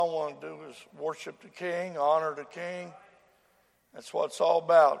I want to do is worship the King, honor the King. That's what it's all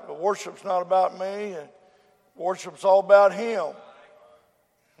about. But worship's not about me, and worship's all about Him.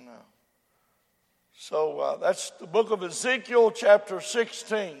 No. So that's the book of Ezekiel, chapter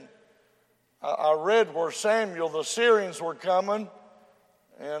 16. I read where Samuel, the Syrians were coming,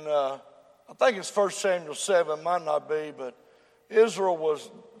 and I think it's 1 Samuel 7, might not be, but Israel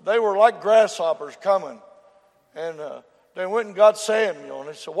they were like grasshoppers coming, and they went and got Samuel, and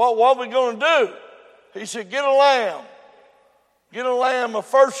they said, what are we going to do? He said, get a lamb. Get a lamb of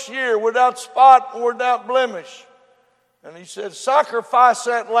first year without spot and without blemish. And he said, sacrifice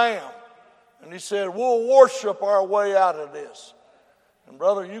that lamb. And he said, we'll worship our way out of this. And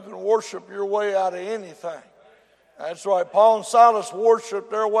brother, you can worship your way out of anything. That's right. Paul and Silas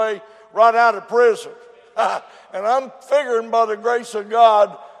worshiped their way right out of prison. And I'm figuring by the grace of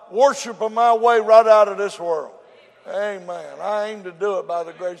God, worshiping my way right out of this world. Amen. I aim to do it by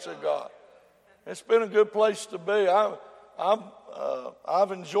the grace of God. It's been a good place to be.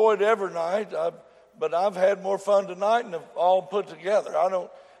 I've enjoyed every night, but I've had more fun tonight than all put together.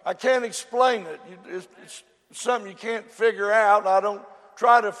 I can't explain it. It's something you can't figure out. I don't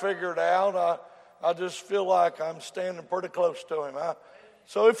try to figure it out. I just feel like I'm standing pretty close to Him.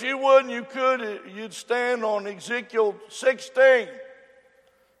 So if you would, you'd stand on Ezekiel 16.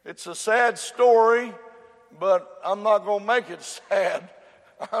 It's a sad story, but I'm not going to make it sad.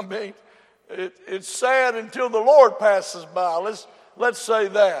 I mean, it's sad until the Lord passes by. Let's say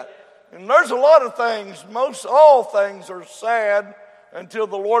that. And there's a lot of things, all things are sad until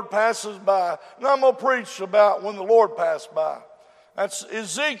the Lord passes by. And I'm going to preach about when the Lord passed by. That's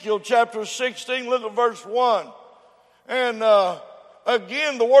Ezekiel chapter 16, look at verse 1. And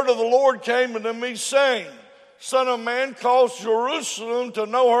again the word of the Lord came unto me, saying, Son of man, cause Jerusalem to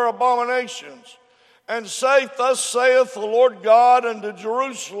know her abominations. And say, Thus saith the Lord God unto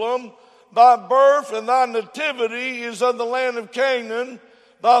Jerusalem, Thy birth and thy nativity is of the land of Canaan.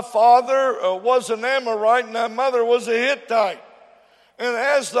 Thy father was an Amorite, and thy mother was a Hittite. And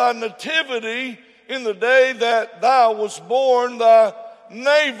as thy nativity in the day that thou was born, thy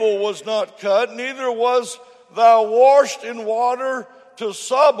navel was not cut, neither was thou washed in water to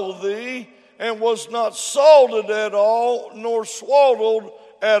sobble thee, and was not salted at all, nor swaddled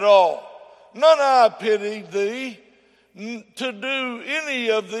at all. None I pitied thee, to do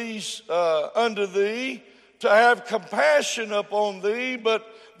any of these unto thee, to have compassion upon thee, but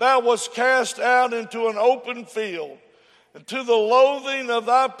thou wast cast out into an open field, and to the loathing of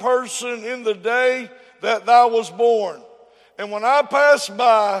thy person in the day that thou was born. And when I passed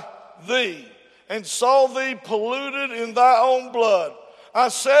by thee, and saw thee polluted in thy own blood, I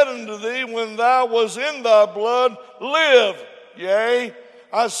said unto thee, when thou was in thy blood, live. Yea,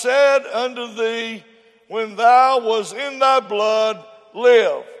 I said unto thee, when thou was in thy blood,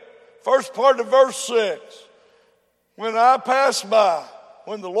 live. First part of verse 6. When I passed by,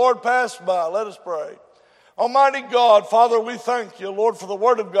 when the Lord passed by, let us pray. Almighty God, Father, we thank you, Lord, for the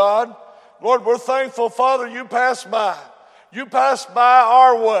word of God. Lord, we're thankful, Father, you passed by. You passed by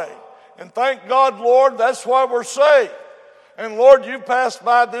our way. And thank God, Lord, that's why we're saved. And Lord, you passed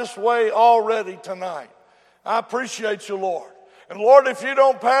by this way already tonight. I appreciate you, Lord. And Lord, if you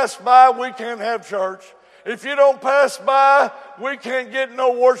don't pass by, we can't have church. If you don't pass by, we can't get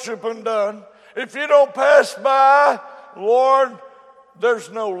no worshiping done. If you don't pass by, Lord,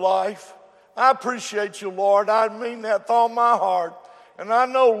 there's no life. I appreciate you, Lord. I mean that with all my heart. And I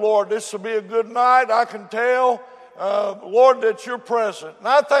know, Lord, this will be a good night. I can tell, Lord, that you're present. And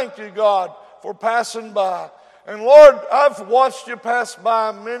I thank you, God, for passing by. And Lord, I've watched you pass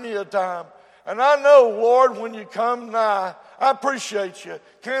by many a time. And I know, Lord, when you come nigh, I appreciate you.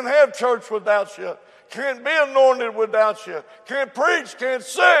 Can't have church without you. Can't be anointed without you. Can't preach, can't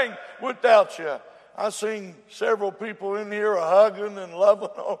sing without you. I've seen several people in here hugging and loving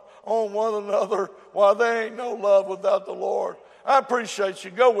on one another while there ain't no love without the Lord. I appreciate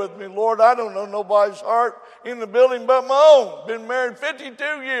you. Go with me, Lord. I don't know nobody's heart in the building but my own. Been married 52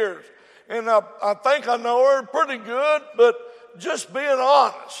 years. And I think I know her pretty good, but just being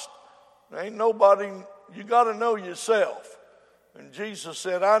honest. Ain't nobody, you got to know yourself. And Jesus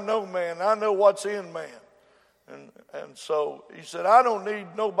said, I know man, I know what's in man. And so he said, I don't need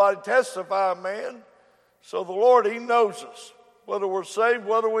nobody to testify, man. So the Lord, he knows us, whether we're saved,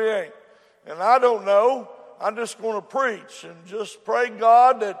 whether we ain't. And I don't know. I'm just going to preach and just pray,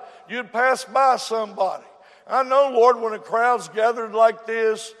 God, that you'd pass by somebody. I know, Lord, when a crowd's gathered like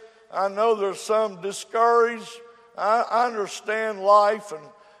this, I know there's some discouraged. I understand life, and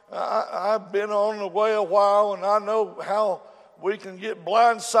I've been on the way a while, and I know how we can get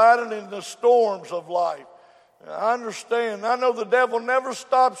blindsided in the storms of life. I understand. I know the devil never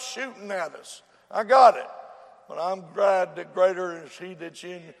stops shooting at us. I got it. But I'm glad that greater is he that's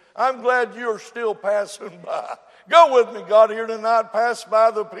in you. I'm glad you're still passing by. Go with me, God, here tonight. Pass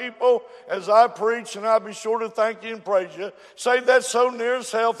by the people as I preach, and I'll be sure to thank you and praise you. Say that so near as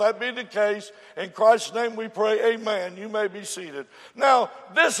hell, if that be the case. In Christ's name we pray, amen. You may be seated. Now,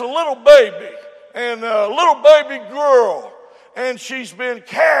 this is a little baby, and a little baby girl, and she's been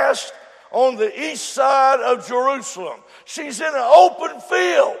cast on the east side of Jerusalem. She's in an open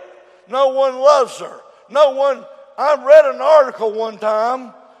field. No one loves her. No one. I read an article one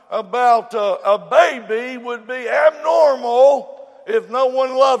time about a baby would be abnormal if no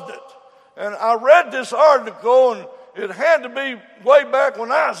one loved it. And I read this article, and it had to be way back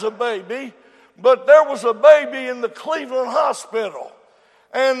when I was a baby, but there was a baby in the Cleveland hospital,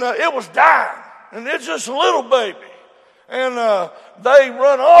 and it was dying, and it's just a little baby. And they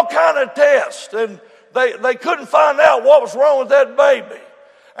run all kind of tests, and they couldn't find out what was wrong with that baby.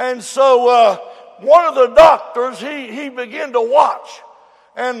 And so one of the doctors, he began to watch.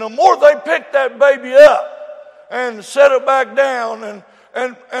 And the more they picked that baby up and set it back down,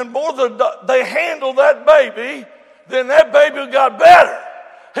 and more they handled that baby, then that baby got better.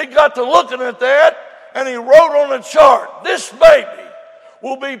 He got to looking at that, and he wrote on a chart, this baby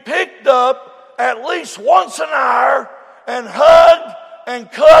will be picked up at least once an hour and hugged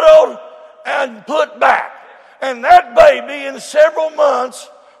and cuddled and put back. And that baby in several months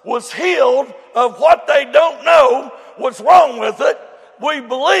was healed of what they don't know what's wrong with it. We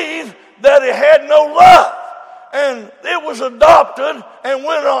believe that it had no love. And it was adopted and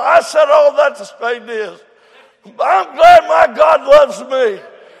went on. I said all that to say this. I'm glad my God loves me.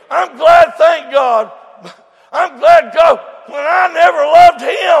 I'm glad, thank God. I'm glad God, when I never loved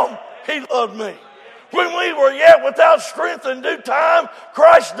him, he loved me. When we were yet without strength in due time,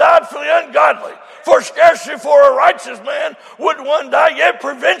 Christ died for the ungodly. For scarcely for a righteous man would one die, yet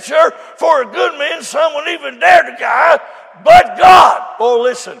peradventure for a good man some would even dare to die. But God, oh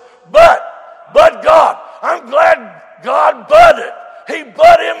listen, but God, I'm glad God budded. He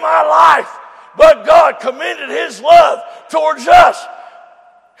budded in my life. But God commended his love towards us.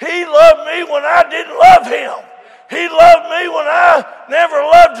 He loved me when I didn't love him. He loved me when I never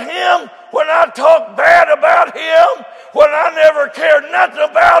loved him, when I talked bad about him, when I never cared nothing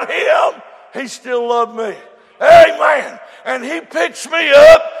about him. He still loved me. Amen. And he picks me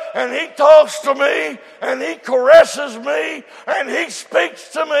up, and he talks to me, and he caresses me, and he speaks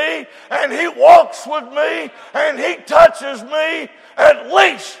to me, and he walks with me, and he touches me at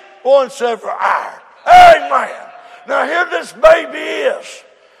least once every hour. Amen. Now here this baby is.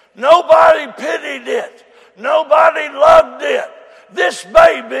 Nobody pitied it. Nobody loved it. This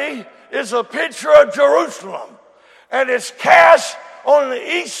baby is a picture of Jerusalem, and it's cast on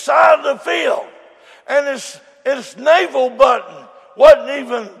the east side of the field, and its navel button wasn't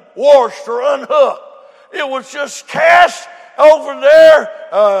even washed or unhooked. It was just cast over there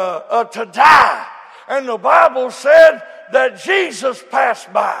to die. And the Bible said that Jesus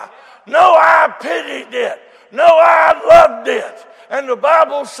passed by. No eye pitied it. No eye loved it. And the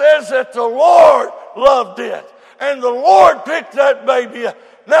Bible says that the Lord loved it. And the Lord picked that baby up.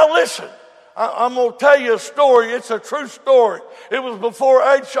 Now listen, I'm going to tell you a story. It's a true story. It was before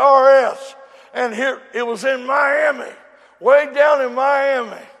HRS. And here, it was in Miami. Way down in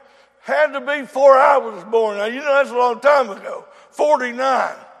Miami. Had to be before I was born. Now, you know that's a long time ago.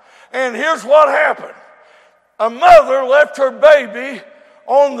 49. And here's what happened. A mother left her baby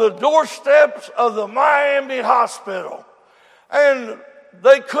on the doorsteps of the Miami hospital. And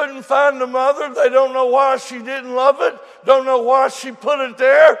they couldn't find the mother. They don't know why she didn't love it. Don't know why she put it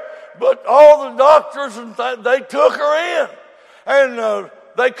there. But all the doctors, they took her in. And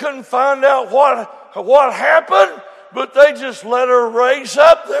they couldn't find out what happened. But they just let her raise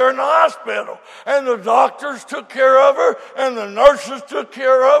up there in the hospital. And the doctors took care of her. And the nurses took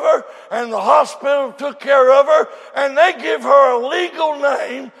care of her. And the hospital took care of her. And they give her a legal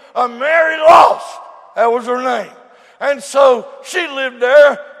name of Mary Lost. That was her name. And so she lived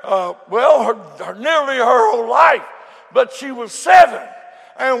there, nearly her whole life. But she was 7.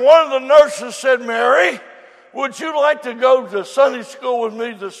 And one of the nurses said, Mary, would you like to go to Sunday school with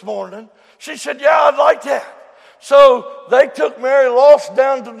me this morning? She said, yeah, I'd like that. So they took Mary Lost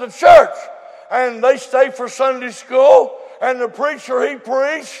down to the church. And they stayed for Sunday school. And the preacher, he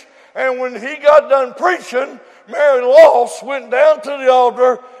preached. And when he got done preaching, Mary Lost went down to the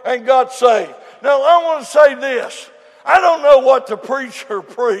altar and got saved. Now, I want to say this. I don't know what the preacher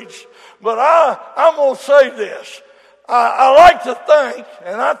preached, but I'm going to say this. I like to think,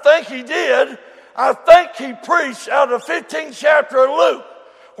 and I think he did, I think he preached out of the 15th chapter of Luke,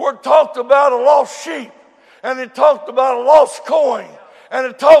 where it talked about a lost sheep. and it talked about a lost coin, and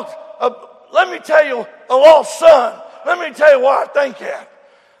it talked, let me tell you, a lost son. Let me tell you why I think that.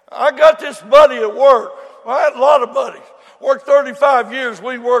 I got this buddy at work. Well, I had a lot of buddies. Worked 35 years,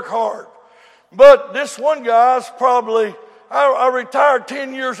 we work hard. But this one guy's probably, I retired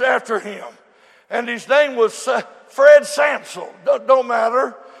 10 years after him. And his name was Fred Samsel. Don't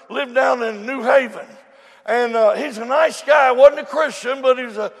matter. Lived down in New Haven. And he's a nice guy. Wasn't a Christian, but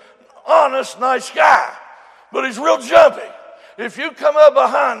he's an honest, nice guy. But he's real jumpy. If you come up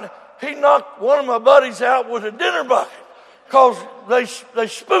behind, he knocked one of my buddies out with a dinner bucket. Because they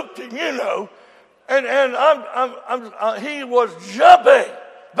spooked him, you know. And he was jumpy,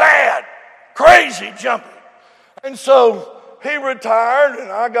 bad, crazy jumpy. And so he retired,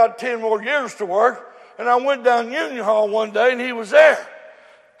 and I got 10 more years to work. And I went down Union Hall one day, and he was there.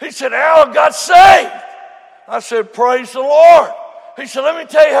 He said, Al got saved. I said, praise the Lord. He said, let me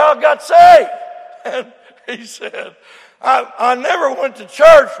tell you how I got saved. And he said, I never went to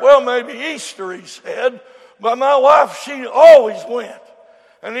church. Well, maybe Easter, he said. But my wife, she always went.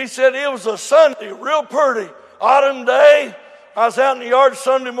 And he said it was a Sunday, real pretty, autumn day. I was out in the yard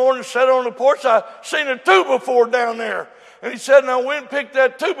Sunday morning, sat on the porch. I seen a 2x4 down there. And he said, and I went and picked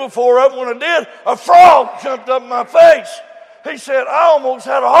that 2x4 up. When I did, a frog jumped up in my face. He said, I almost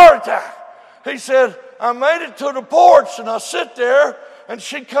had a heart attack. He said, I made it to the porch, and I sit there, and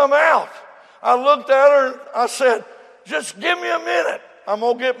she come out. I looked at her, and I said, just give me a minute. I'm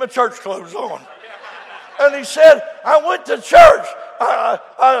going to get my church clothes on. And he said, I went to church.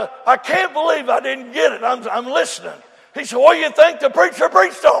 I can't believe I didn't get it. I'm listening. He said, what do you think the preacher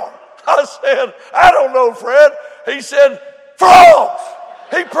preached on? I said, I don't know, Fred. He said, frogs.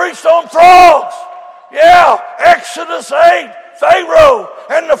 He preached on frogs. Yeah, Exodus 8, Pharaoh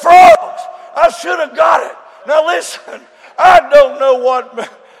and the frogs. I should have got it. Now listen, I don't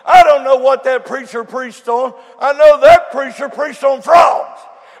know what that preacher preached on. I know that preacher preached on frogs.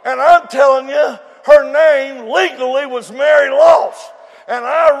 And I'm telling you, her name legally was Mary Lost. And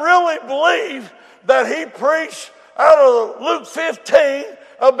I really believe that he preached out of Luke 15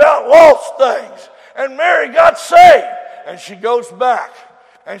 about lost things. And Mary got saved. And she goes back.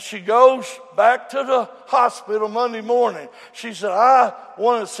 And she goes back to the hospital Monday morning. She said, I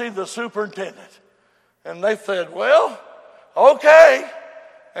want to see the superintendent. And they said, well, okay.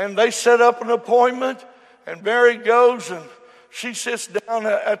 And they set up an appointment. And Mary goes and she sits down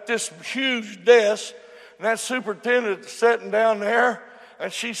at this huge desk, and that superintendent is sitting down there,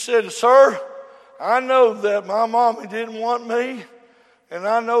 and she said, sir, I know that my mommy didn't want me, and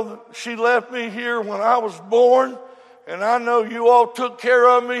I know that she left me here when I was born, and I know you all took care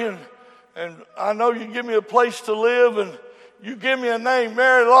of me, and I know you give me a place to live, and you give me a name,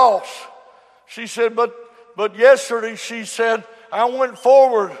 Mary Lost. She said, but yesterday, she said, I went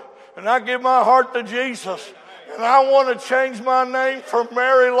forward, and I give my heart to Jesus. And I want to change my name from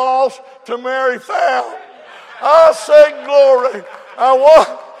Mary Lost to Mary Found. I say glory.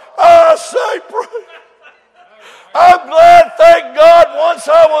 I say praise. I'm glad, thank God, once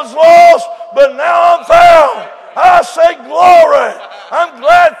I was lost, but now I'm found. I say glory. I'm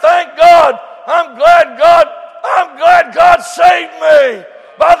glad, thank God. I'm glad God saved me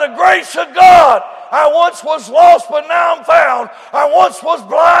by the grace of God. I once was lost, but now I'm found. I once was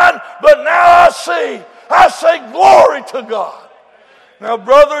blind, but now I see. I say glory to God. Now,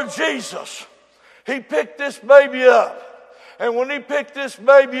 brother Jesus, he picked this baby up. And when he picked this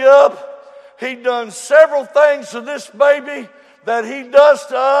baby up, he done several things to this baby that he does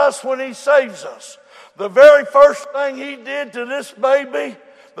to us when he saves us. The very first thing he did to this baby,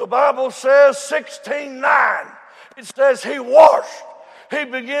 the Bible says 16:9. It says he washed. He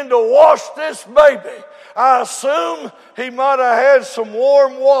began to wash this baby. I assume he might have had some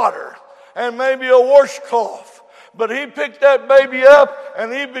warm water and maybe a washcloth. But he picked that baby up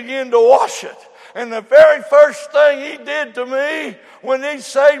and he began to wash it. And the very first thing he did to me when he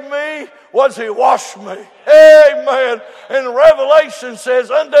saved me was he washed me. Amen. And Revelation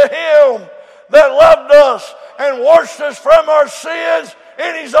says, unto him that loved us and washed us from our sins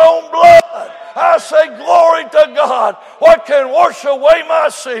in his own blood. I say glory to God. What can wash away my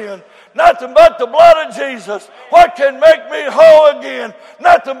sin? Nothing but the blood of Jesus. What can make me whole again?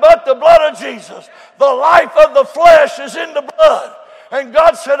 Nothing but the blood of Jesus. The life of the flesh is in the blood. And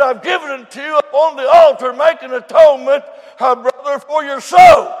God said, I've given it to you on the altar, making atonement, brother, for your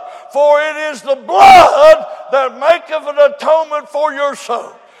soul. For it is the blood that maketh an atonement for your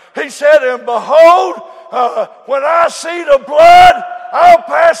soul. He said, and behold, when I see the blood, I'll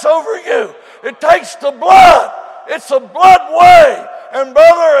pass over you. It takes the blood. It's a blood way. And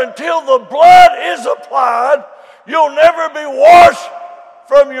brother, until the blood is applied, you'll never be washed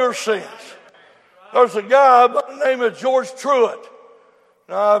from your sins. There's a guy by the name of George Truett.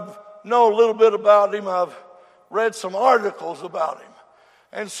 Now, I know a little bit about him. I've read some articles about him.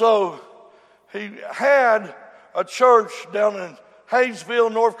 And so he had a church down in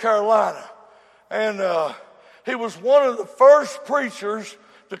Hayesville, North Carolina. And he was one of the first preachers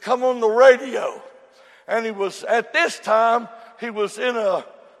to come on the radio. And he was, at this time, he was in a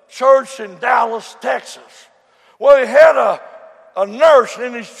church in Dallas, Texas. Well, he had a nurse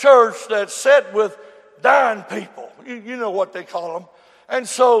in his church that sat with dying people. You know what they call them. And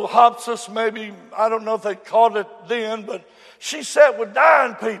so hospice, maybe, I don't know if they called it then, but she sat with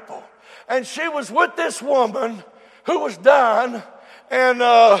dying people. And she was with this woman who was dying,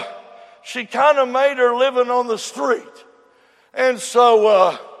 and she kind of made her living on the street. And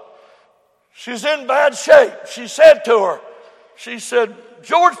so she's in bad shape. She said to her, she said,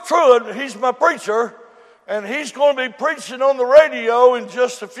 George Truett, he's my preacher, and he's going to be preaching on the radio in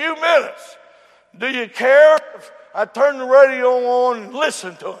just a few minutes. Do you care if I turn the radio on and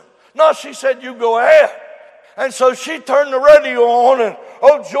listen to him? No, she said, you go ahead. And so she turned the radio on, and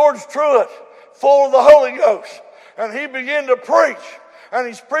George Truett, full of the Holy Ghost, and he began to preach. And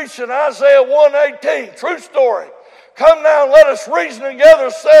he's preaching Isaiah 1:18, true story. Come now and let us reason together,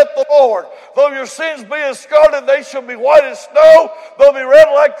 saith the Lord. Though your sins be as scarlet, they shall be white as snow. They'll be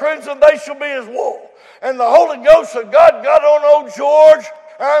red like crimson, they shall be as wool. And the Holy Ghost of God got on old George.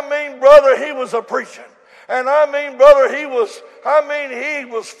 I mean, brother, he was a preaching. And I mean, brother, he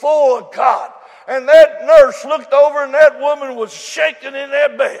was full of God. And that nurse looked over, and that woman was shaking in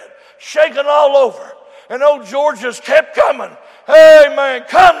that bed, shaking all over. And old George just kept coming. Hey, man,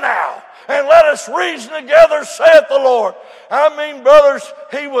 come now, and let us reason together, saith the Lord. I mean, brothers,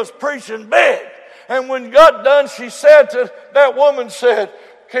 he was preaching big. And when got done, that woman said,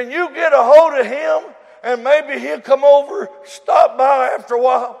 can you get a hold of him, and maybe he'll come over, stop by after a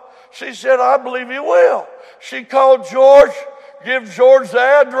while? She said, I believe he will. She called George, give George the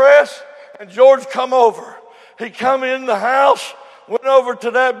address, and George come over. He come in the house, went over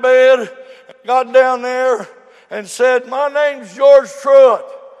to that bed, got down there and said, my name's George Truett.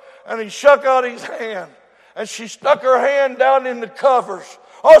 And he shook out his hand. And she stuck her hand down in the covers.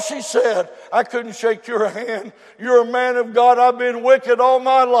 Oh, she said, I couldn't shake your hand. You're a man of God. I've been wicked all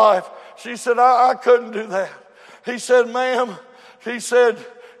my life. She said, I couldn't do that. He said, ma'am, he said,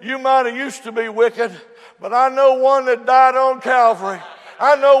 you might have used to be wicked, but I know one that died on Calvary.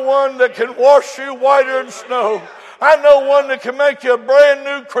 I know one that can wash you whiter than snow. I know one that can make you a brand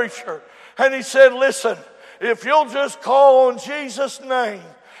new creature. And he said, listen, if you'll just call on Jesus' name,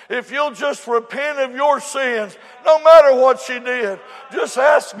 if you'll just repent of your sins, no matter what she did, just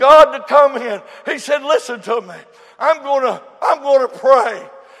ask God to come in. He said, listen to me. I'm going to pray.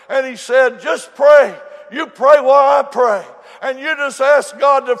 And he said, just pray. You pray while I pray. And you just ask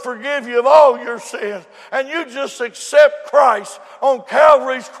God to forgive you of all your sins. And you just accept Christ on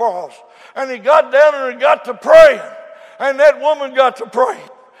Calvary's cross. And he got down and he got to praying. And that woman got to praying.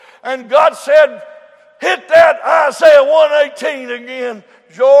 And God said, hit that Isaiah 1:18 again,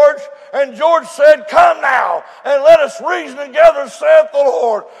 George. And George said, come now and let us reason together, saith the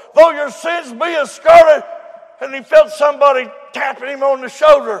Lord. Though your sins be as scarlet. And he felt somebody tapping him on the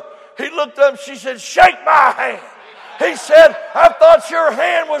shoulder. He looked up, she said, shake my hand. He said, I thought your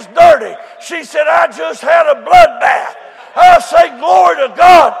hand was dirty. She said, I just had a bloodbath. I say, glory to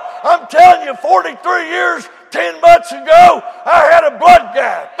God. I'm telling you, 43 years, 10 months ago, I had a blood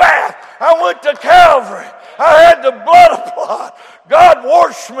bath. I went to Calvary. I had the blood applied. God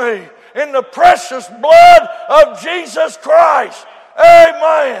washed me in the precious blood of Jesus Christ.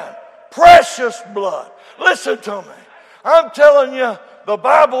 Amen. Precious blood. Listen to me. I'm telling you, the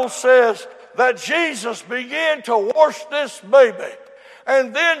Bible says that Jesus began to wash this baby.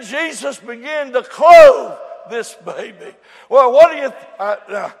 And then Jesus began to clothe this baby. Well, what do you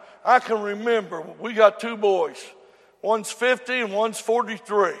I can remember, we got two boys. One's 50 and one's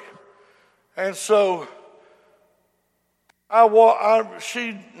 43. And so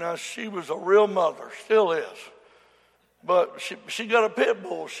she was a real mother, still is. But she got a pit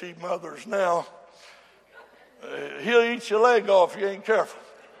bull she mothers now. He'll eat your leg off if you ain't careful.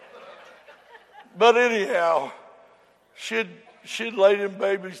 But anyhow, she'd lay them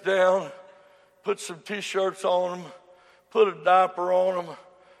babies down, put some T-shirts on them, put a diaper on them,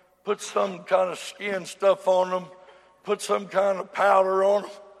 put some kind of skin stuff on them, put some kind of powder on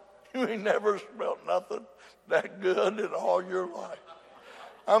them. You ain't never smelled nothing that good in all your life.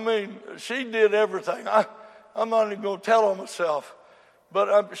 I mean, she did everything. I'm not even going to tell on myself,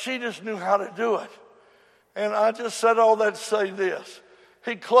 but she just knew how to do it. And I just said all that to say this.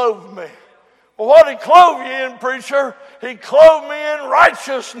 He clothed me. Well, what he clothed you in, preacher? He clothed me in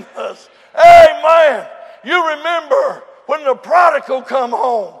righteousness. Amen. You remember when the prodigal come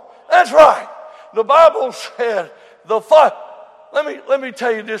home. That's right. The Bible said let me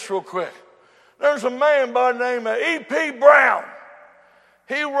tell you this real quick. There's a man by the name of E.P. Brown.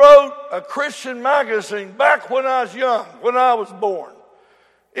 He wrote a Christian magazine back when I was young, when I was born.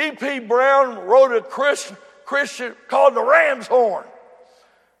 E.P. Brown wrote a Christian called The Ram's Horn.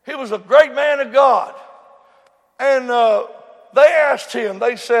 He was a great man of God. And they asked him,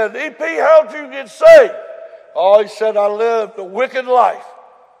 they said, E.P., how'd you get saved? Oh, he said, I lived a wicked life.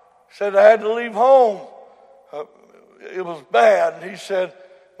 He said, I had to leave home. It was bad. And he said,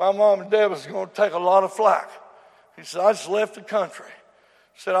 my mom and dad was going to take a lot of flack. He said, I just left the country.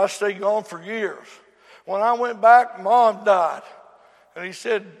 He said, I stayed gone for years. When I went back, Mom died. And he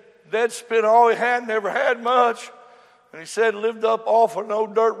said, Dad spent all he had, never had much. And he said, lived up off an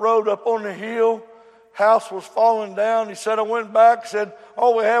old dirt road up on the hill. House was falling down. He said, I went back, said,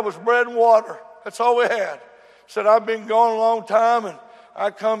 all we had was bread and water. That's all we had. He said, I've been gone a long time, and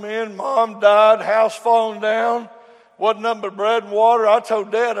I come in, Mom died, house falling down. Wasn't nothing but bread and water. I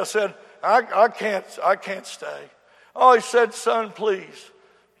told Dad, I said, I can't stay. Oh, he said, son, please.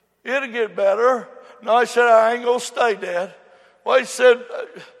 It'll get better. No, he said, I ain't going to stay, Dad. Well, he said,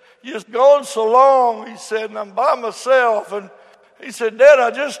 you're gone so long, he said, and I'm by myself. And he said, Dad,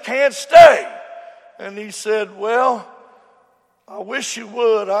 I just can't stay. And he said, well, I wish you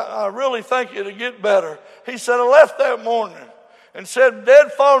would. I really think it'll get better. He said, I left that morning and said,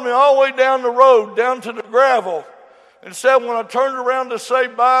 Dad followed me all the way down the road, down to the gravel. And said, when I turned around to say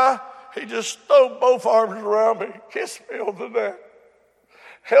bye, he just threw both arms around me, kissed me on the neck,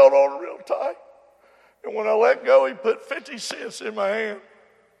 held on real tight. And when I let go, he put 50 cents in my hand.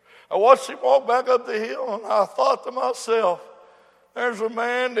 I watched him walk back up the hill, and I thought to myself, there's a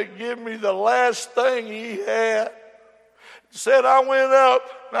man that gave me the last thing he had. He said, I went up,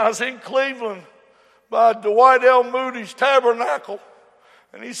 and I was in Cleveland by Dwight L. Moody's tabernacle.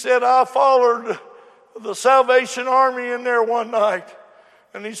 And he said, I followed the Salvation Army in there one night.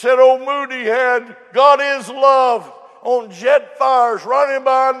 And he said, old Moody had God is love on jet fires running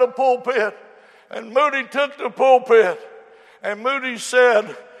behind the pulpit. And Moody took the pulpit. And Moody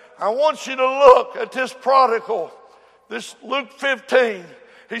said, I want you to look at this prodigal. This Luke 15.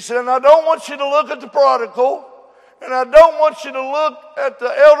 He said, I don't want you to look at the prodigal. And I don't want you to look at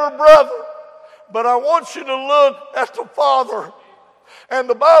the elder brother. But I want you to look at the father. And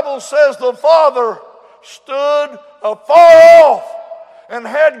the Bible says the father stood afar off and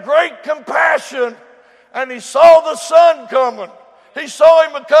had great compassion. And he saw the son coming. He saw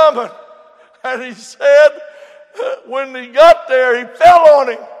him coming. And he said, when he got there, he fell on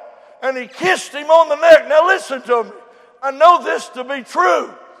him. And he kissed him on the neck. Now listen to me. I know this to be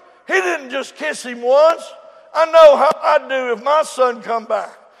true. He didn't just kiss him once. I know how I'd do if my son come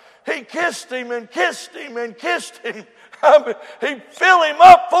back. He kissed him and kissed him and kissed him. He filled him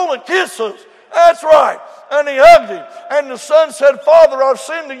up full of kisses. That's right. And he hugged him. And the son said, Father, I've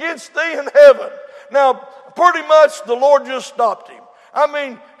sinned against thee in heaven. Now, pretty much the Lord just stopped him. I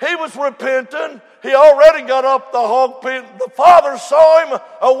mean, he was repentant. He already got up the hog pit. The father saw him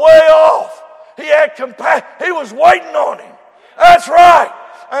a way off. He had compassion. He was waiting on him. That's right.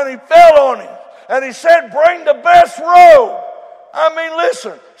 And he fell on him. And he said, bring the best robe. I mean,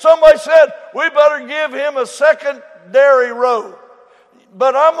 listen. Somebody said, we better give him a secondary robe.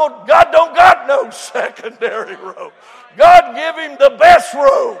 But God don't got no secondary robe. God give him the best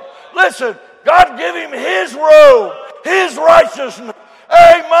robe. Listen, God give him his robe, his righteousness.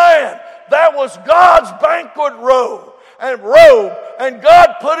 Amen. That was God's banquet robe. And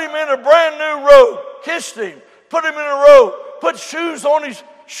God put him in a brand new robe, kissed him, put him in a robe, put shoes on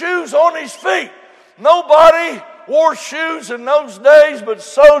his feet. Nobody wore shoes in those days but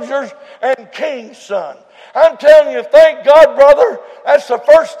soldiers and king's son. I'm telling you, thank God, brother, that's the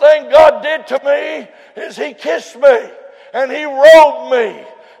first thing God did to me, is he kissed me and he robed me.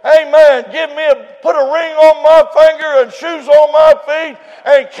 Amen. Put a ring on my finger and shoes on my feet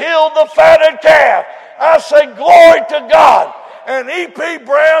and killed the fatted calf. I say glory to God. And E.P.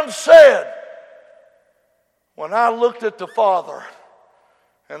 Brown said, when I looked at the Father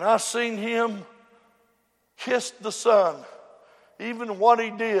and I seen him kiss the Son, even what he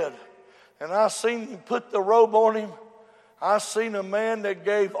did, and I seen him put the robe on him, I seen a man that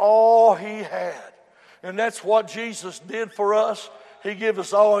gave all he had. And that's what Jesus did for us. He gave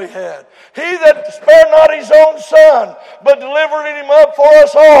us all he had. He that spared not his own son, but delivered him up for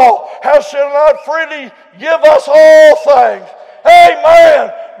us all, how shall not freely give us all things?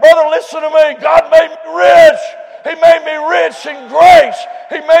 Amen. Brother, listen to me. God made me rich. He made me rich in grace.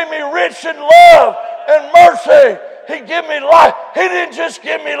 He made me rich in love and mercy. He gave me life. He didn't just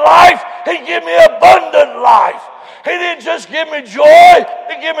give me life. He gave me abundant life. He didn't just give me joy.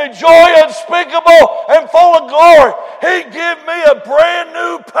 He gave me joy unspeakable and full of glory. He gave me a brand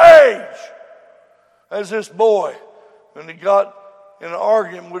new page. As this boy, when he got in an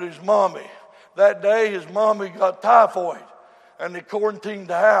argument with his mommy. That day, his mommy got typhoid, and they quarantined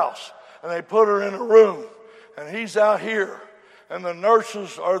the house, and they put her in a room, and he's out here, and the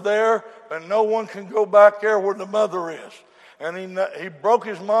nurses are there, and no one can go back there where the mother is. And he broke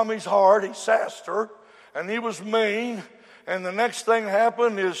his mommy's heart. He sassed her, and he was mean. And the next thing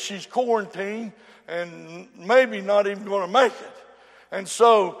happened is she's quarantined and maybe not even going to make it. And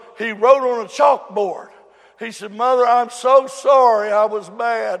so he wrote on a chalkboard. He said, Mother, I'm so sorry I was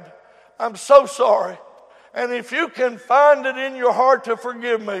bad. I'm so sorry. And if you can find it in your heart to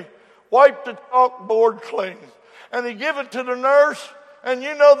forgive me, wipe the chalkboard clean. And he gave it to the nurse, and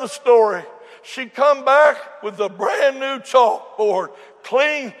you know the story. She come back with a brand new chalkboard,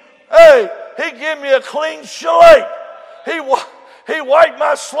 clean. Hey, he gave me a clean slate. He wiped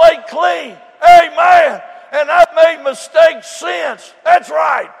my slate clean. Amen. And I've made mistakes since. That's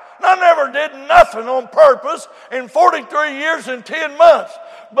right. I never did nothing on purpose in 43 years and 10 months.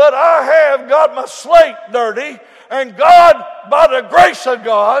 But I have got my slate dirty. And God, by the grace of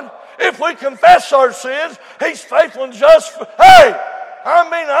God, if we confess our sins, He's faithful and just.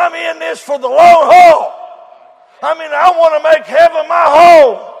 I'm in this for the long haul. I want to make heaven my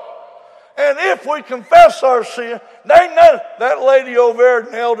home. And if we confess our sin, that lady over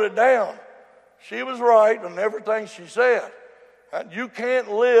there nailed it down. She was right on everything she said. You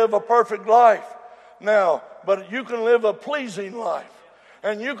can't live a perfect life now, but you can live a pleasing life.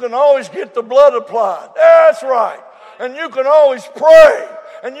 And you can always get the blood applied. That's right. And you can always pray.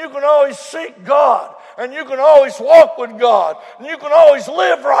 And you can always seek God. And you can always walk with God. And you can always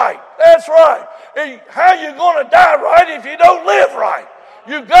live right. That's right. How are you going to die right if you don't live right?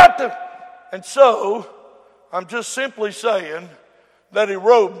 You got to. And so, I'm just simply saying that He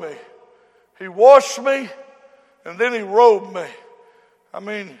robed me. He washed me, and then He robed me.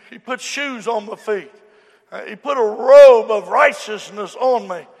 He put shoes on my feet. He put a robe of righteousness on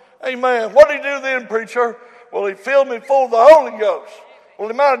me. Amen. What did He do then, preacher? Well, He filled me full of the Holy Ghost. Well,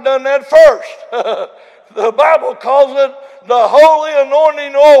 He might have done that first. The Bible calls it the holy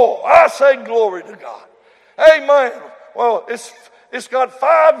anointing oil. I say glory to God. Amen. Well, it's got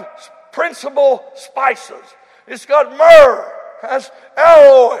 5 principal spices. It's got myrrh, has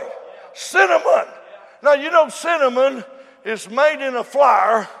aloe, cinnamon. Now, you know cinnamon is made in a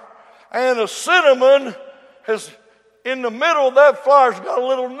flour, and a cinnamon has, in the middle of that flour's got a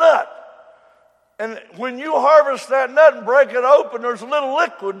little nut. And when you harvest that nut and break it open, there's a little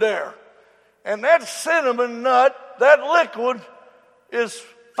liquid there. And that cinnamon nut, that liquid, is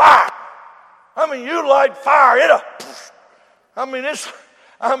fire. You light fire,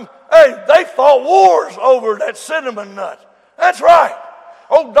 they fought wars over that cinnamon nut. That's right.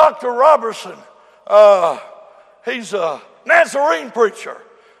 Old Dr. Robertson, he's a Nazarene preacher.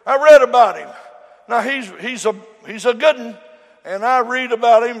 I read about him. Now he's a good one, and I read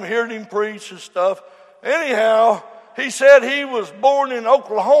about him, heard him preach and stuff. Anyhow, he said he was born in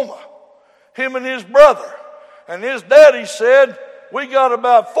Oklahoma, him and his brother. And his daddy said, we got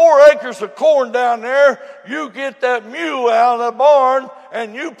about 4 acres of corn down there. You get that mule out of the barn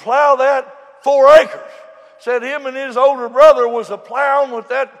and you plow that 4 acres. Said him and his older brother was a plowing with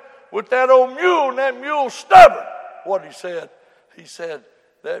that old mule, and that mule's stubborn. What he said? He said,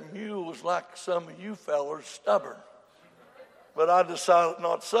 that mule was like some of you fellers, stubborn. But I decided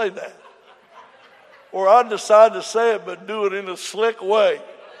not to say that. Or I decided to say it, but do it in a slick way.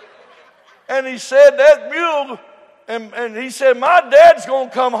 And he said that mule, and he said, my dad's going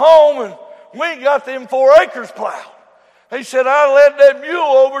to come home, and we ain't got them 4 acres plowed. He said, I led that mule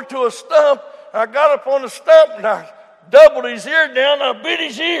over to a stump. I got up on the stump, and I doubled his ear down, and I bit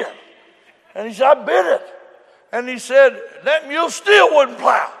his ear. And he said, I bit it. And he said, that mule still wouldn't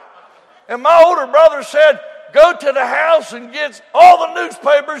plow. And my older brother said, go to the house and get all the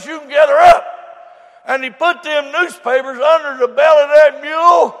newspapers you can gather up. And he put them newspapers under the belly of that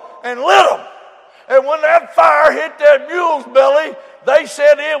mule and lit them. And when that fire hit that mule's belly, they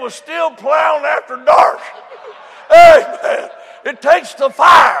said it was still plowing after dark. Amen. It takes the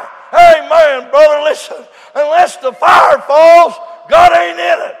fire. Amen, brother, listen. Unless the fire falls, God ain't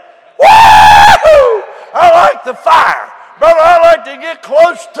in it. Woo! I like the fire. Brother, I like to get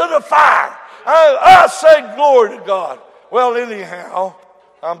close to the fire. I say glory to God. Well, anyhow,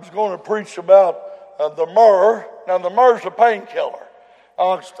 I'm going to preach about the myrrh. Now, the myrrh's a painkiller.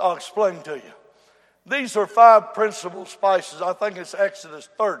 I'll explain to you. These are 5 principal spices. I think it's Exodus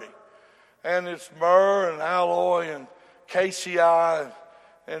 30. And it's myrrh and aloe and cassia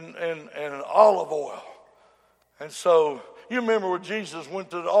and olive oil. And so you remember when Jesus went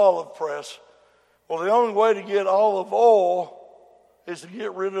to the olive press. Well, the only way to get olive oil is to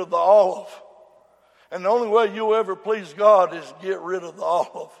get rid of the olive. And the only way you'll ever please God is to get rid of the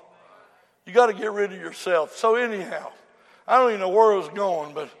olive. You got to get rid of yourself. So anyhow, I don't even know where I was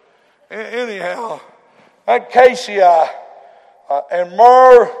going, but anyhow, that cassia and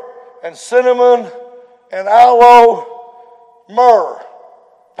myrrh and cinnamon and aloe, myrrh,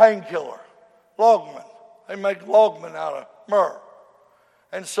 painkiller, logman. They make logman out of myrrh.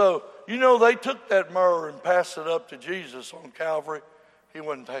 And so, you know, they took that myrrh and passed it up to Jesus on Calvary. He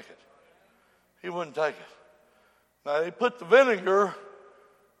wouldn't take it. He wouldn't take it. Now, they put the vinegar,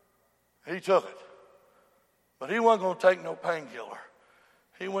 he took it. But he wasn't going to take no painkiller.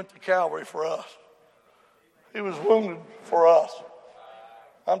 He went to Calvary for us. He was wounded for us.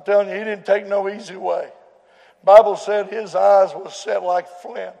 I'm telling you, he didn't take no easy way. Bible said his eyes was set like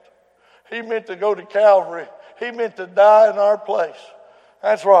flint. He meant to go to Calvary. He meant to die in our place.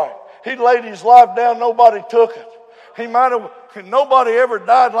 That's right. He laid his life down. Nobody took it. Nobody ever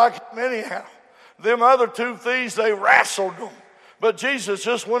died like him anyhow. Them other two thieves, they wrestled them. But Jesus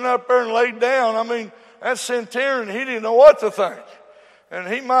just went up there and laid down. I mean, that centurion, he didn't know what to think. And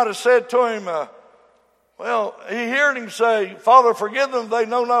he might have said to him, he heard him say, Father, forgive them, they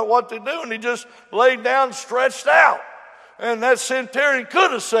know not what to do. And he just laid down, stretched out. And that centurion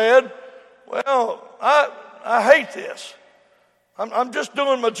could have said, well, I hate this. I'm just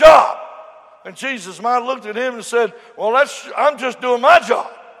doing my job. And Jesus might have looked at him and said, well, I'm just doing my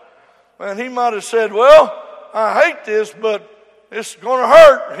job. And he might have said, well, I hate this, but it's going to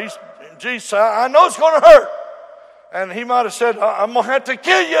hurt. Jesus said, I know it's going to hurt. And he might have said, I'm going to have to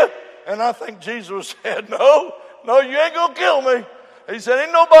kill you. And I think Jesus said, no, you ain't going to kill me. He said,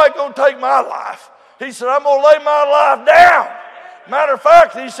 ain't nobody going to take my life. He said, I'm going to lay my life down. Matter of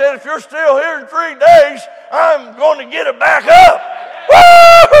fact, he said, if you're still here in 3 days, I'm going to get it back up.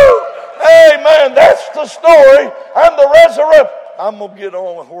 Woo! Amen. That's the story. I'm the resurrection. I'm going to get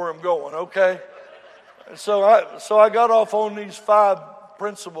on with where I'm going, okay? So I got off on these 5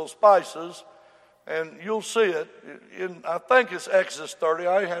 principal spices, and you'll see it. I think it's Exodus 30.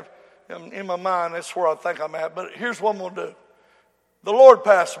 I have in my mind, that's where I think I'm at. But here's what I'm going to do. The Lord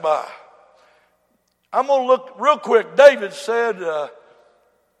passed by. I'm going to look real quick. David said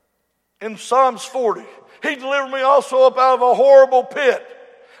in Psalms 40, he delivered me also up out of a horrible pit,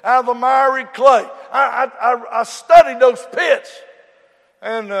 out of the miry clay. I studied those pits.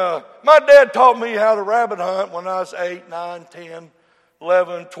 And my dad taught me how to rabbit hunt when I was 8, 9, 10,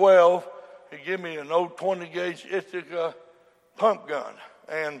 11, 12. He gave me an old 20-gauge Ithaca pump gun.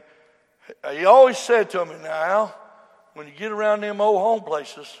 And he always said to me, now, Al, when you get around them old home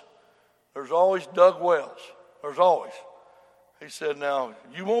places, there's always dug wells. There's always. He said, now,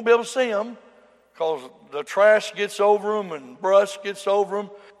 you won't be able to see them because the trash gets over them and brush gets over them,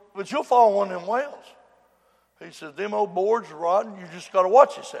 but you'll fall in one of them wells. He said, them old boards are rotten. You just got to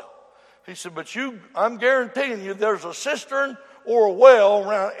watch yourself. He said, but I'm guaranteeing you there's a cistern or a well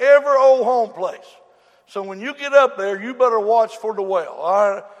around every old home place. So when you get up there, you better watch for the well.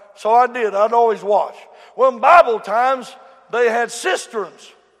 All right? So I did. I'd always watch. Well, in Bible times, they had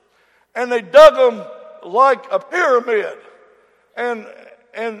cisterns. And they dug them like a pyramid. And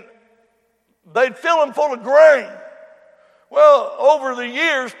they'd fill them full of grain. Well, over the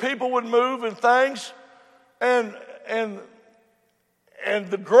years, people would move and things. And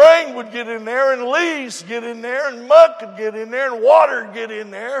the grain would get in there, and leaves get in there, and mud could get in there, and water would get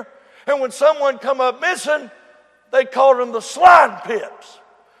in there. And when someone come up missing, they called them the slide pits.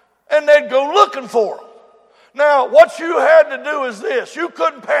 And they'd go looking for them. Now, what you had to do is this. You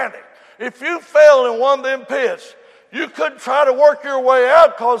couldn't panic. If you fell in one of them pits, you couldn't try to work your way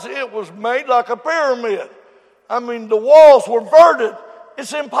out because it was made like a pyramid. I mean, the walls were verted.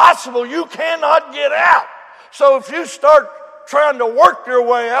 It's impossible. You cannot get out. So if you start trying to work your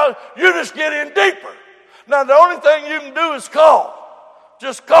way out, you just get in deeper. Now, the only thing you can do is call.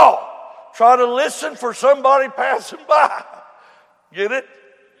 Just call. Try to listen for somebody passing by. Get it?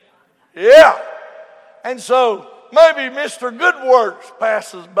 Yeah. And so maybe Mr. Goodworks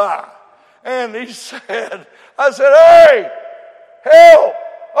passes by. And he said, I said, hey, help.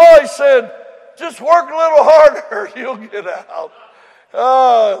 Oh, he said, just work a little harder. You'll get out.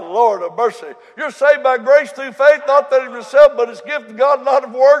 Oh, Lord of mercy. You're saved by grace through faith, not that of yourself, but it's gift of God, not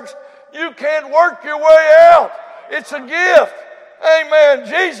of works. You can't work your way out. It's a gift. Amen.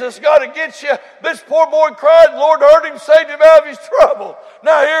 Jesus got to get you. This poor boy cried. The Lord heard him, saved him out of his trouble.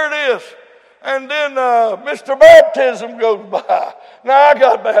 Now here it is. And then Mr. Baptism goes by. Now I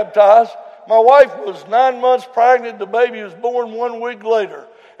got baptized. My wife was 9 months pregnant. The baby was born 1 week later.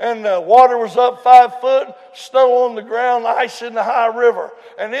 And the water was up 5 foot, snow on the ground, ice in the high river.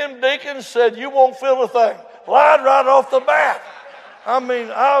 And them deacons said, you won't feel a thing. Lied right off the bat. I mean,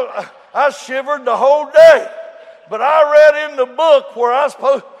 I shivered the whole day. But I read in the book where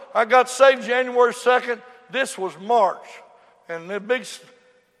I got saved January 2nd. This was March. And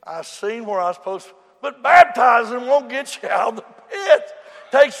I seen where I was supposed to. But baptizing won't get you out of the pit.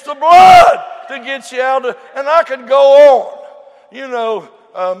 Takes the blood to get you out of, and I could go on. You know,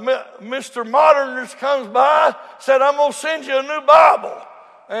 Mr. Modernist comes by, said, I'm going to send you a new Bible.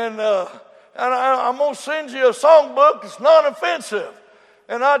 And I'm going to send you a songbook that's non-offensive.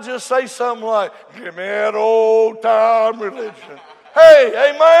 And I just say something like, give me that old-time religion.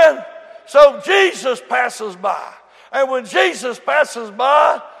 Hey, amen? So Jesus passes by. And when Jesus passes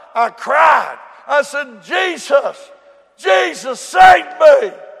by, I cried. I said, Jesus, save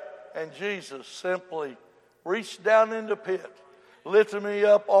me. And Jesus simply reached down in the pit, lifted me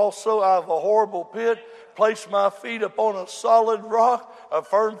up also out of a horrible pit, placed my feet upon a solid rock, a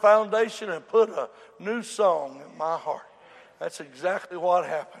firm foundation, and put a new song in my heart. That's exactly what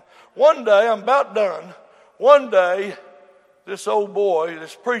happened. One day, I'm about done. One day, this old boy,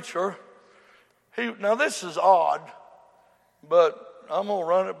 this preacher, now this is odd, but I'm going to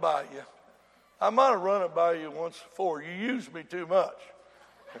run it by you. I might have run it by you once before. You used me too much.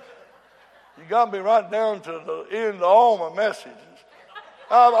 You got me right down to the end of all my messages.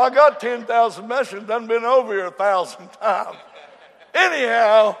 I got 10,000 messages, done been over here 1,000 times.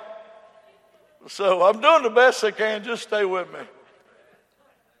 Anyhow, so I'm doing the best I can. Just stay with me.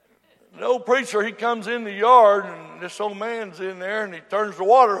 The old preacher, he comes in the yard, and this old man's in there, and he turns the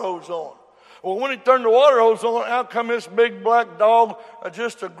water hose on. Well, when he turned the water hose on, out come this big black dog,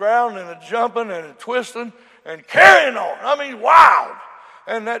 just a growling and a jumping and a twisting and carrying on. I mean, wild.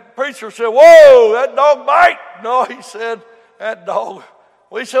 And that preacher said, whoa, that dog bite? No, he said, that dog.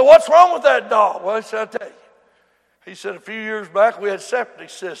 Well, he said, what's wrong with that dog? Well, he said, I'll tell you. He said, a few years back, we had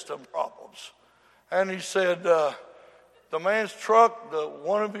septic system problems. And he said, the man's truck,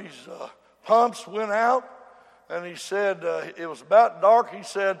 one of his pumps went out. And he said, it was about dark. He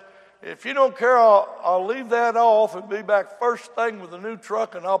said, if you don't care, I'll leave that off and be back first thing with a new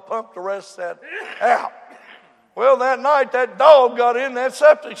truck, and I'll pump the rest of that out. Well, that night, that dog got in that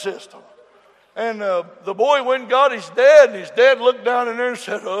septic system. And the boy went and got his dad, and his dad looked down in there and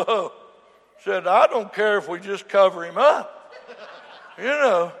said, I don't care if we just cover him up. You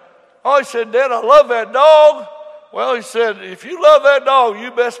know. Oh, he said, Dad, I love that dog. Well, he said, if you love that dog,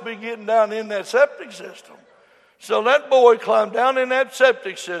 you best be getting down in that septic system. So that boy climbed down in that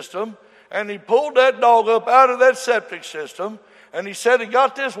septic system, and he pulled that dog up out of that septic system, and he said he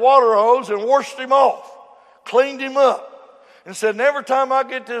got this water hose and washed him off, cleaned him up, and said, and every time I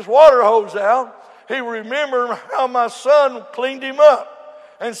get this water hose out, he remembered how my son cleaned him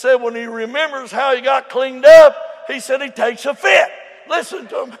up, and said when he remembers how he got cleaned up, he said he takes a fit. Listen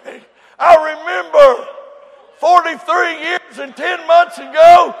to me. I remember 43 years and 10 months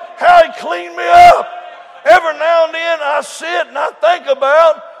ago how he cleaned me up. Every now and then I sit and I think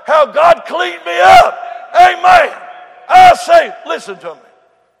about how God cleaned me up. Amen. I say, listen to me.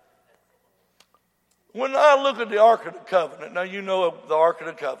 When I look at the Ark of the Covenant, now you know the Ark of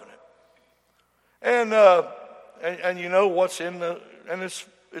the Covenant. And you know what's in and it's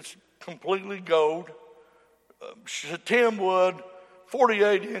completely gold. Shittim wood,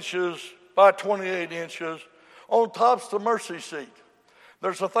 48 inches by 28 inches. On top's the mercy seat.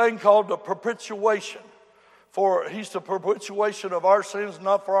 There's a thing called the propitiation. For he's the propitiation of our sins,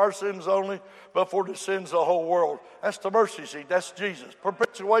 not for our sins only, but for the sins of the whole world. That's the mercy seat. That's Jesus.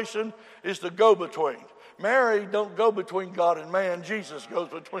 Propitiation is the go-between. Mary don't go between God and man. Jesus goes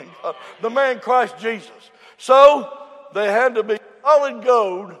between God. The man Christ Jesus. So they had to be solid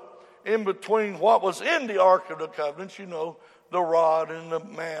gold in between what was in the Ark of the Covenant, you know, the rod and the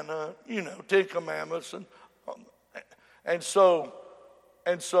manna, you know, 10 Commandments. And so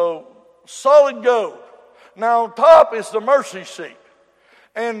solid gold. Now on top is the mercy seat.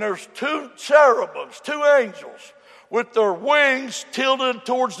 And there's 2 cherubims, 2 angels, with their wings tilted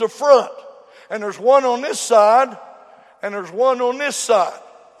towards the front. And there's one on this side, and there's one on this side.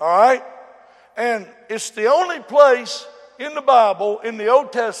 All right? And it's the only place in the Bible, in the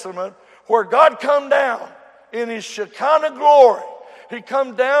Old Testament, where God come down in his Shekinah glory. He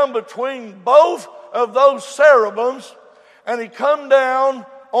come down between both of those cherubims, and he come down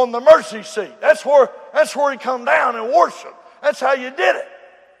on the mercy seat. That's where he come down and worship. That's how you did it.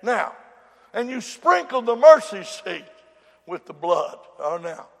 Now, and you sprinkle the mercy seat with the blood. Oh,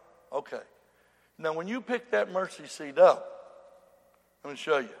 now, okay. Now, when you pick that mercy seat up, let me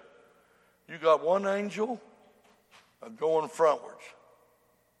show you. You got one angel going frontwards.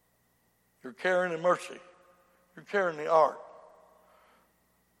 You're carrying the mercy. You're carrying the ark.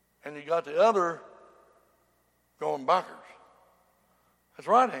 And you got the other going backwards. That's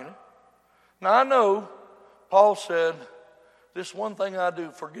right, ain't it? Now I know Paul said, this one thing I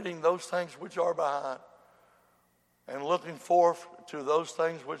do, forgetting those things which are behind, and looking forth to those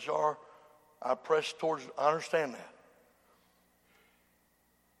things which are, I press towards, I understand that.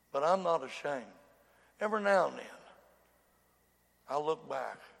 But I'm not ashamed. Every now and then, I look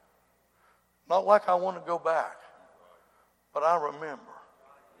back. Not like I want to go back, but I remember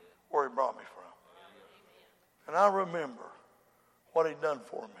where he brought me from. And I remember what he'd done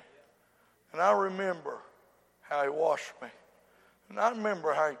for me. And I remember how he washed me. And I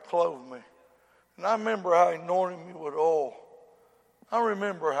remember how he clothed me. And I remember how he anointed me with oil. I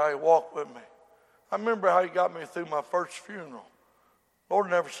remember how he walked with me. I remember how he got me through my first funeral. Lord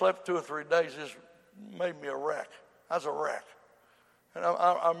never slept 2 or 3 days. Just made me a wreck. I was a wreck. And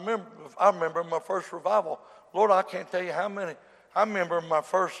I remember my first revival. Lord, I can't tell you how many. I remember my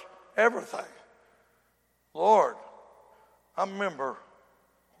first everything. Lord, I remember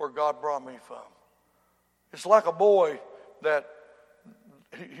where God brought me from. It's like a boy that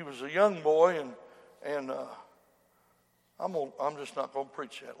he was a young boy, and I'm just not going to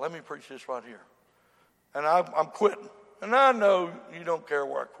preach that. Let me preach this right here. And I'm quitting. And I know you don't care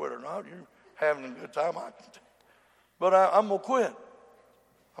where I quit or not. You're having a good time. But I'm going to quit.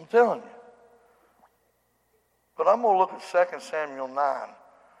 I'm telling you. But I'm going to look at 2 Samuel 9.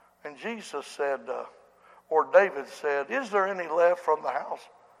 And Jesus said, or David said, is there any left from the house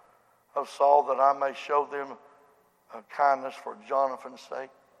of Saul that I may show them kindness for Jonathan's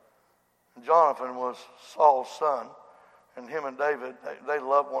sake? And Jonathan was Saul's son. And him and David, they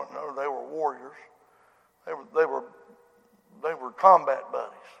loved one another. They were warriors. They were combat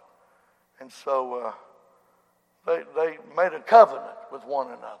buddies. And so they made a covenant with one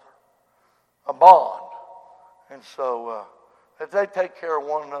another, a bond. And so if they take care of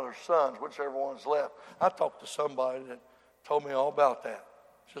one another's sons, whichever one's left. I talked to somebody that told me all about that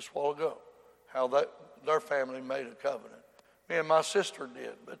just a while ago, how their family made a covenant. Me and my sister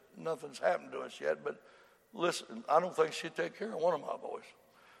did, but nothing's happened to us yet. But listen, I don't think she'd take care of one of my boys.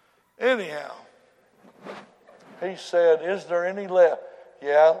 Anyhow, he said, is there any left?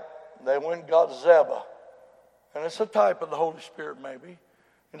 Yeah, they went and got Zebah. And it's a type of the Holy Spirit maybe.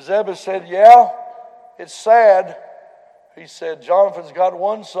 And Zebah said, yeah, it's sad. He said, Jonathan's got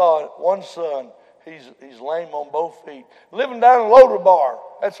one son. He's lame on both feet. Living down in Lodabar.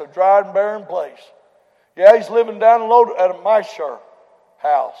 That's a dry and barren place. Yeah, he's living down at a Mishar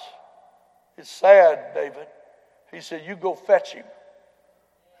house. It's sad, David. He said, you go fetch him.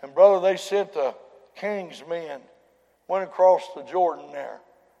 And brother, they sent the king's men, went across the Jordan there,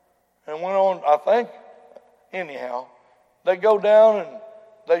 and went on, I think, anyhow. They go down and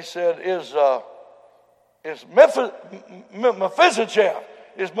they said, is Mephibosheth?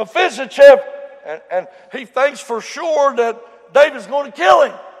 Is Mephibosheth? And he thinks for sure that David's going to kill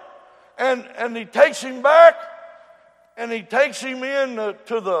him. And he takes him back, and he takes him in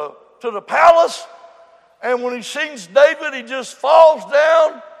to the palace. And when he sees David, he just falls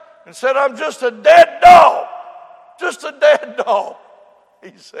down and said, I'm just a dead dog. Just a dead dog.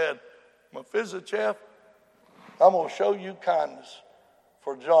 He said, Mephibosheth, I'm going to show you kindness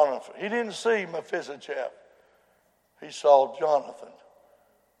for Jonathan. He didn't see Mephibosheth. He saw Jonathan.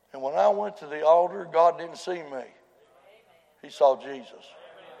 And when I went to the altar, God didn't see me. He saw Jesus.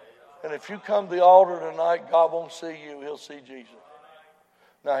 And if you come to the altar tonight, God won't see you. He'll see Jesus.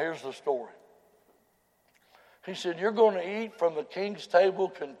 Now here's the story. He said, you're going to eat from the king's table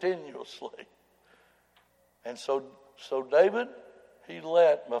continuously. And so David, he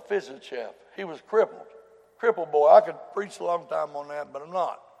let Mephibosheth. He was crippled. Crippled boy. I could preach a long time on that, but I'm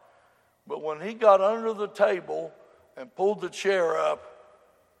not. But when he got under the table and pulled the chair up,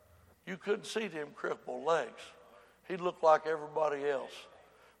 you couldn't see them crippled legs. He looked like everybody else.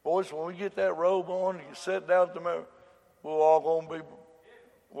 Boys, when we get that robe on and you sit down at the mirror, we're all going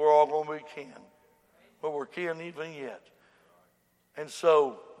to be kin. But we're kin even yet. And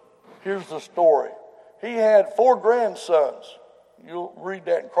so, here's the story. He had 4 grandsons. You'll read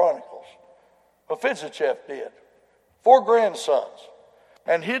that in Chronicles. Mephibosheth did. 4 grandsons.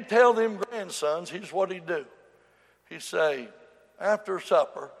 And he'd tell them grandsons, here's what he'd do. He'd say, after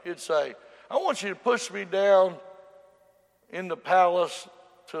supper, he'd say, I want you to push me down in the palace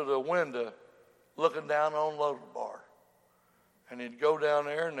to the window looking down on Lodabar. And he'd go down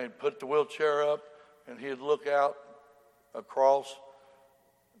there and they'd put the wheelchair up and he'd look out across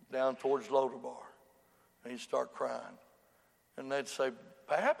down towards Lodabar. And he'd start crying. And they'd say,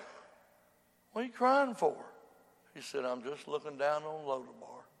 Pap, What are you crying for? He said, I'm just looking down on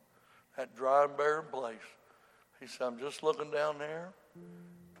Lodabar, that dry and barren place. He said, I'm just looking down there,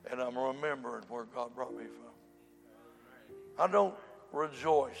 and I'm remembering where God brought me from. I don't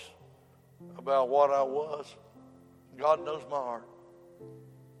rejoice about what I was. God knows my heart.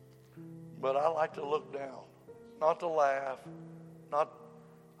 But I like to look down, not to laugh,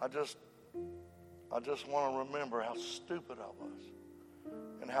 I just want to remember how stupid I was,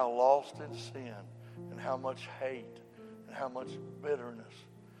 and how lost in sin, and how much hate, and how much bitterness,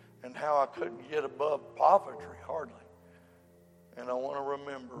 and how I couldn't get above poverty hardly. And I want to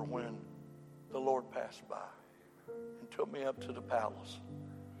remember when the Lord passed by and took me up to the palace.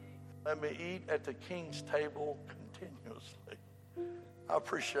 Let me eat at the king's table continuously. I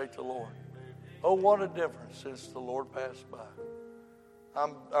appreciate the Lord. Oh, what a difference since the Lord passed by.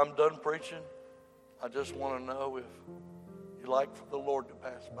 I'm done preaching. I just want to know if you'd like for the Lord to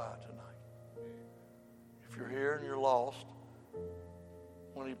pass by tonight. If you're here and you're lost,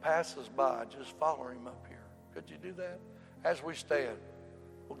 when he passes by, just follow him up here. Could you do that? As we stand,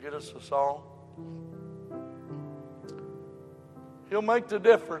 we'll get us a song. He'll make the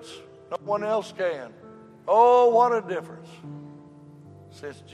difference. No one else can. Oh, what a difference. Since